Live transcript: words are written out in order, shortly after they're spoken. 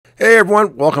Hey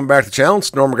everyone, welcome back to the channel.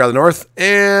 It's Normal Guy of the North,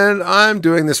 and I'm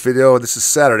doing this video. This is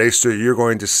Saturday, so you're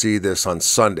going to see this on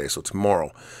Sunday, so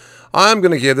tomorrow. I'm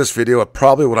going to give this video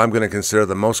probably what I'm going to consider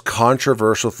the most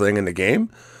controversial thing in the game.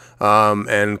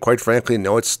 And quite frankly,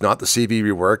 no, it's not the CV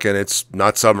rework, and it's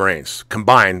not submarines.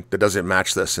 Combined, that doesn't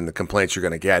match this and the complaints you're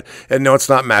going to get. And no, it's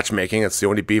not matchmaking. It's the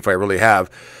only beef I really have.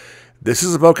 This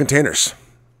is about containers,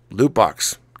 loot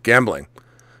box, gambling.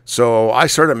 So I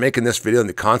started making this video and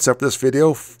the concept of this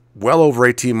video well over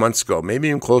 18 months ago, maybe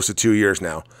even close to 2 years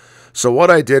now. So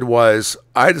what I did was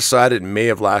I decided in May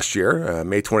of last year,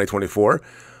 May 2024,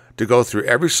 to go through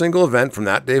every single event from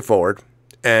that day forward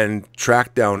and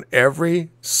track down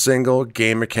every single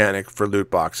game mechanic for loot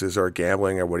boxes or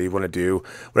gambling or whatever you want to do,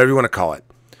 whatever you want to call it.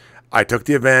 I took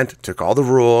the event, took all the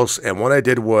rules, and what I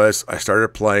did was I started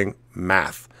playing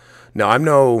math. Now, I'm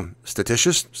no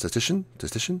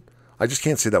statistician? I just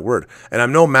can't say that word. And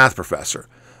I'm no math professor.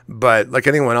 But like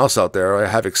anyone else out there, I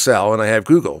have Excel and I have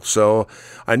Google. So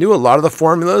I knew a lot of the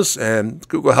formulas and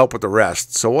Google helped with the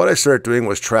rest. So what I started doing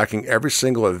was tracking every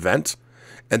single event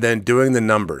and then doing the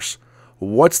numbers.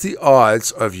 What's the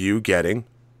odds of you getting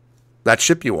that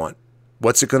ship you want?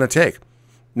 What's it going to take?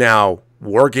 Now,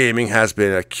 Wargaming has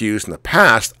been accused in the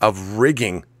past of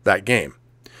rigging that game.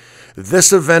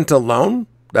 This event alone,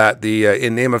 that the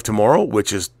In Name of Tomorrow,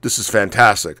 this is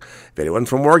fantastic. If anyone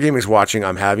from Wargaming is watching,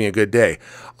 I'm having a good day.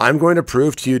 I'm going to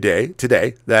prove to you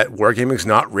today that Wargaming is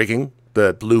not rigging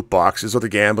the loot boxes or the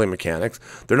gambling mechanics.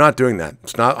 They're not doing that.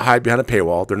 It's not hide behind a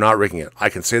paywall. They're not rigging it. I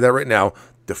can say that right now,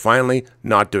 defiantly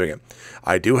not doing it.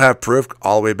 I do have proof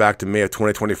all the way back to May of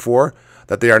 2024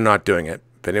 that they are not doing it.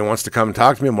 If anyone wants to come and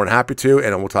talk to me, I'm more than happy to,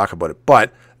 and we'll talk about it.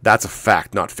 But that's a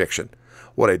fact, not fiction.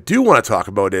 What I do want to talk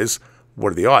about is,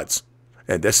 what are the odds?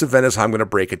 And this event is how I'm going to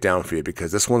break it down for you,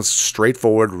 because this one's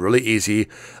straightforward, really easy.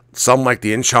 Some, like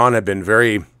the Incheon, have been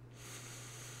very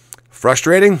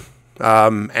frustrating,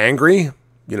 angry.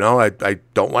 You know, I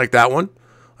don't like that one.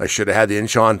 I should have had the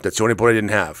Incheon. That's the only boat I didn't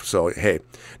have. So, hey.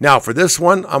 Now, for this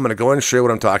one, I'm going to go in and show you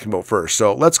what I'm talking about first.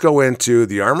 So, let's go into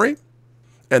the armory.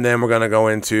 And then we're going to go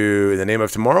into the Name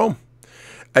of Tomorrow.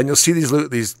 And you'll see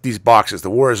these boxes. The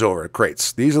war is over.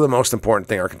 Crates. These are the most important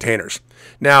thing, our containers.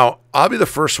 Now, I'll be the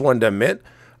first one to admit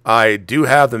I do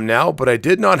have them now, but I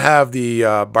did not have the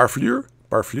Barfleur.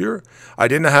 I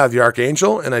didn't have the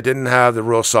Archangel, and I didn't have the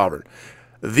Royal Sovereign.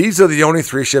 These are the only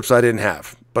three ships I didn't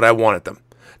have, but I wanted them.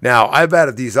 Now, I've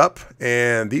added these up,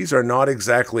 and these are not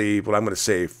exactly what I'm going to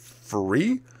say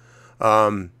free.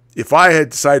 If I had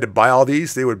decided to buy all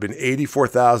these, they would have been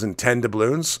 84,010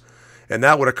 doubloons. And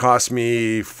that would have cost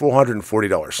me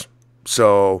 $440.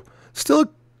 So still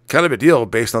kind of a deal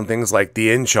based on things like the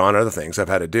Incheon and other things I've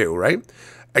had to do, right?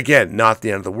 Again, not the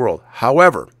end of the world.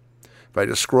 However, if I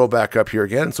just scroll back up here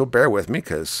again, so bear with me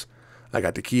because I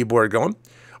got the keyboard going.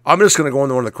 I'm just going to go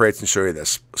into one of the crates and show you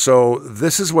this. So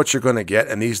this is what you're going to get,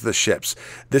 and these are the ships.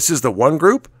 This is the one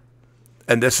group,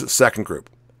 and this is the second group,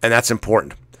 and that's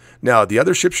important. Now, the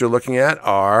other ships you're looking at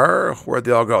are, where'd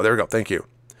they all go? There we go. Thank you.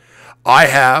 I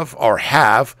have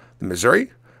the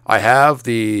Missouri, I have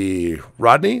the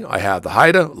Rodney, I have the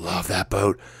Haida, love that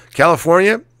boat.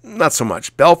 California, not so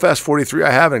much. Belfast 43 I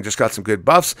have, and just got some good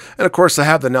buffs. And of course I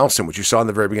have the Nelson, which you saw in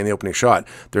the very beginning of the opening shot.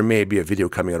 There may be a video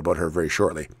coming out about her very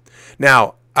shortly.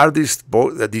 Now, out of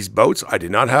these boats, I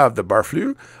did not have the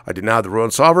Barfleur, I did not have the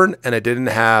Royal Sovereign, and I didn't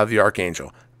have the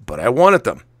Archangel. But I wanted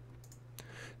them.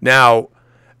 Now,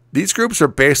 these groups are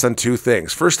based on two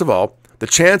things. First of all, the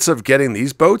chance of getting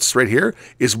these boats right here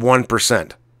is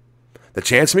 1%. The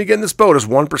chance of me getting this boat is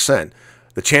 1%.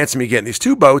 The chance of me getting these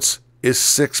two boats is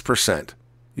 6%.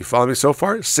 You follow me so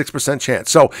far? 6%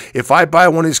 chance. So if I buy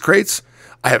one of these crates,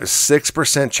 I have a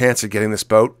 6% chance of getting this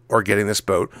boat or getting this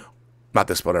boat. Not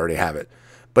this boat, I already have it.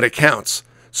 But it counts.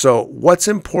 So what's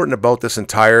important about this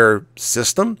entire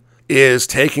system is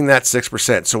taking that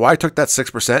 6%. So I took that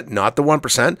 6%, not the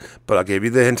 1%, but I'll give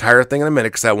you the entire thing in a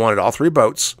minute because I wanted all three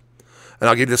boats. And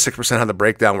I'll give you the 6% how the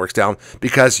breakdown works down,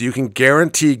 because you can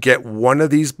guarantee get one of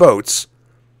these boats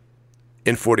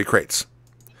in 40 crates.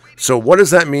 So what does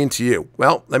that mean to you?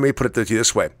 Well, let me put it to you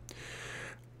this way.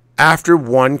 After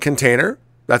one container,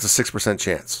 that's a 6%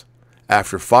 chance.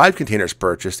 After 5 containers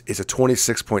purchased, it's a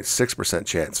 26.6%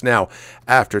 chance. Now,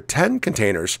 after 10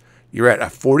 containers, you're at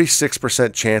a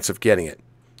 46% chance of getting it.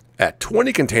 At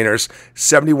 20 containers,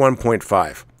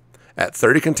 71.5%. At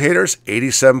 30 containers,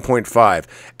 87.5%.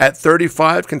 At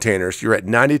 35 containers, you're at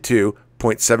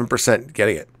 92.7%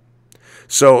 getting it.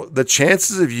 So the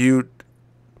chances of you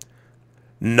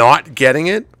not getting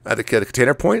it at the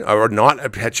container point, or not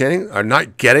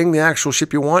getting the actual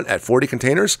ship you want at 40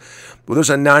 containers, well, there's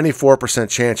a 94%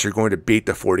 chance you're going to beat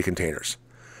the 40 containers.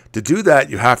 To do that,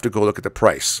 you have to go look at the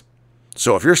price.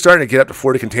 So if you're starting to get up to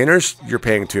 40 containers, you're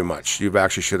paying too much. You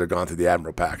actually should have gone through the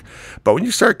Admiral pack. But when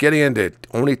you start getting into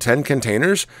only 10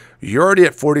 containers, you're already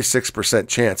at 46%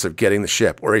 chance of getting the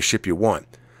ship or a ship you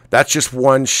want. That's just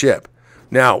one ship.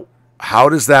 Now, how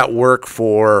does that work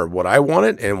for what I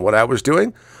wanted and what I was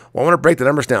doing? Well, I want to break the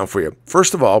numbers down for you.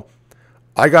 First of all,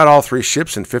 I got all 3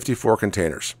 ships in 54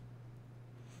 containers.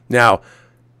 Now,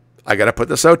 I got to put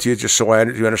this out to you just so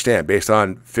you understand, based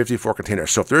on 54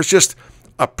 containers. So if there's just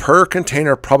a per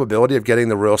container probability of getting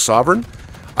the Royal Sovereign,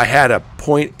 I had a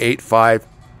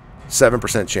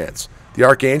 0.857% chance. The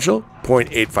Archangel,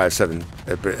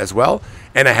 0.857 as well.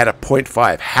 And I had a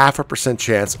 0.5%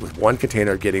 chance with one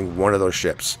container getting one of those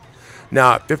ships.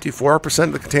 Now, at 54%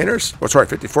 of the containers,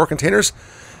 54 containers,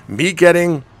 me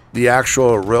getting the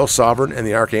actual Royal Sovereign and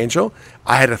the Archangel,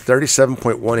 I had a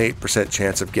 37.18%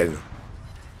 chance of getting them.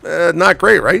 Not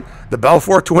great, right? The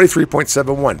Barfleur,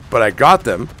 23.71, but I got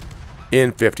them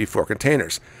in 54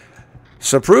 containers.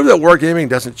 So prove that Wargaming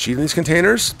doesn't cheat in these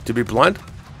containers, to be blunt,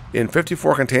 in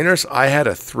 54 containers, I had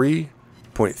a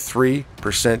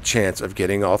 3.3% chance of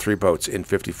getting all 3 boats in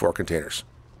 54 containers.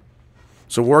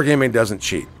 So Wargaming doesn't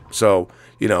cheat. So,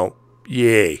 you know,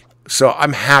 yay. So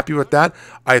I'm happy with that.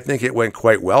 I think it went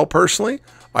quite well personally.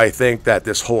 I think that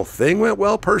this whole thing went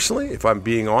well personally, if I'm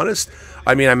being honest.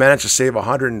 I mean, I managed to save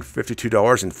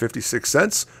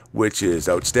 $152.56, which is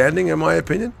outstanding in my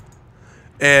opinion.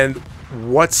 And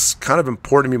what's kind of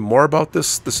important to me more about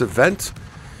this event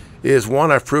is,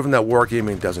 1, I've proven that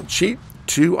Wargaming doesn't cheat.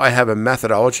 2, I have a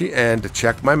methodology, and to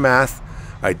check my math,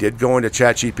 I did go into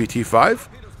ChatGPT 5.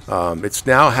 It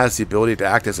now has the ability to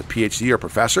act as a PhD or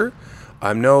professor.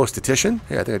 I'm no statistician.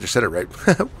 Yeah, I think I just said it right.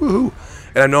 Woohoo!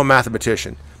 And I'm no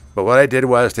mathematician. But what I did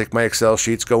was take my Excel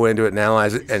sheets, go into it, and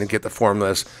analyze it, and get the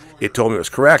formulas. It told me it was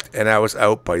correct, and I was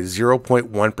out by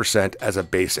 0.1% as a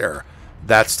base error.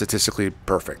 That's statistically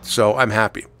perfect. So I'm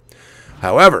happy.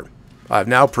 However, I've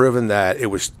now proven that it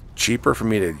was cheaper for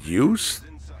me to use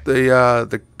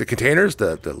the containers,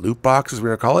 the loot boxes, we're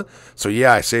going to call it. So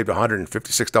yeah, I saved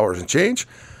 $156 and change.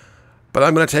 But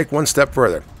I'm going to take one step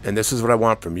further. And this is what I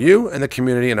want from you and the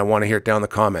community, and I want to hear it down in the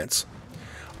comments.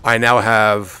 I now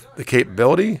have the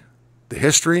capability, the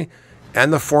history,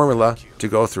 and the formula to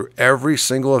go through every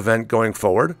single event going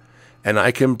forward. And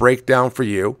I can break down for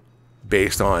you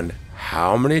based on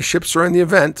how many ships are in the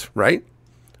event, right?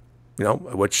 You know,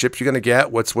 what ships you're going to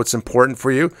get, what's important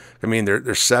for you. I mean,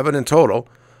 there's 7 in total.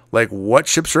 Like, what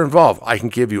ships are involved? I can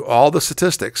give you all the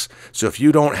statistics. So if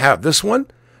you don't have this one,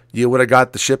 you would have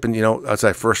got the ship, and, you know, as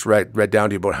I first read down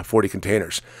to you, about 40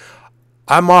 containers.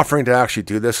 I'm offering to actually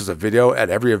do this as a video at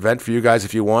every event for you guys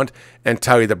if you want, and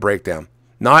tell you the breakdown.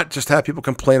 Not just have people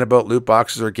complain about loot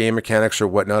boxes or game mechanics or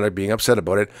whatnot or being upset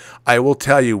about it. I will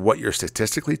tell you what your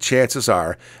statistically chances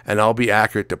are, and I'll be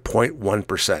accurate to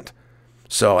 0.1%.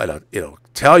 So it'll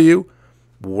tell you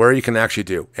where you can actually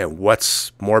do and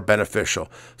what's more beneficial.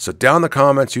 So down in the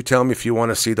comments, you tell me if you want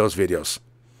to see those videos,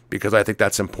 because I think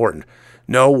that's important.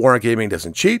 No, Wargaming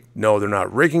doesn't cheat. No, they're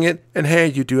not rigging it. And hey,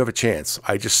 you do have a chance.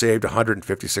 I just saved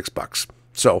 $156.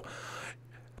 So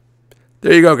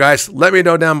there you go, guys. Let me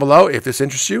know down below if this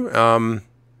interests you. I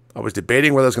was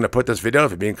debating whether I was going to put this video.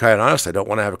 If I'm being kind of honest, I don't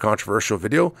want to have a controversial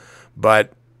video,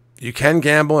 but you can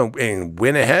gamble and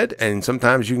win ahead, and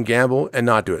sometimes you can gamble and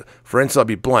not do it. For instance, I'll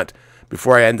be blunt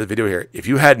before I end the video here. If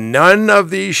you had none of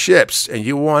these ships and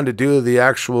you wanted to do the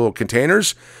actual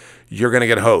containers, you're going to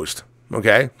get hosed.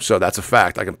 Okay, so that's a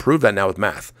fact. I can prove that now with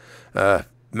math.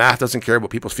 Math doesn't care about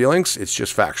people's feelings. It's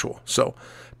just factual. So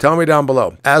tell me down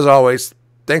below. As always,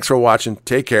 thanks for watching.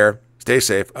 Take care. Stay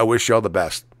safe. I wish you all the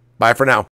best. Bye for now.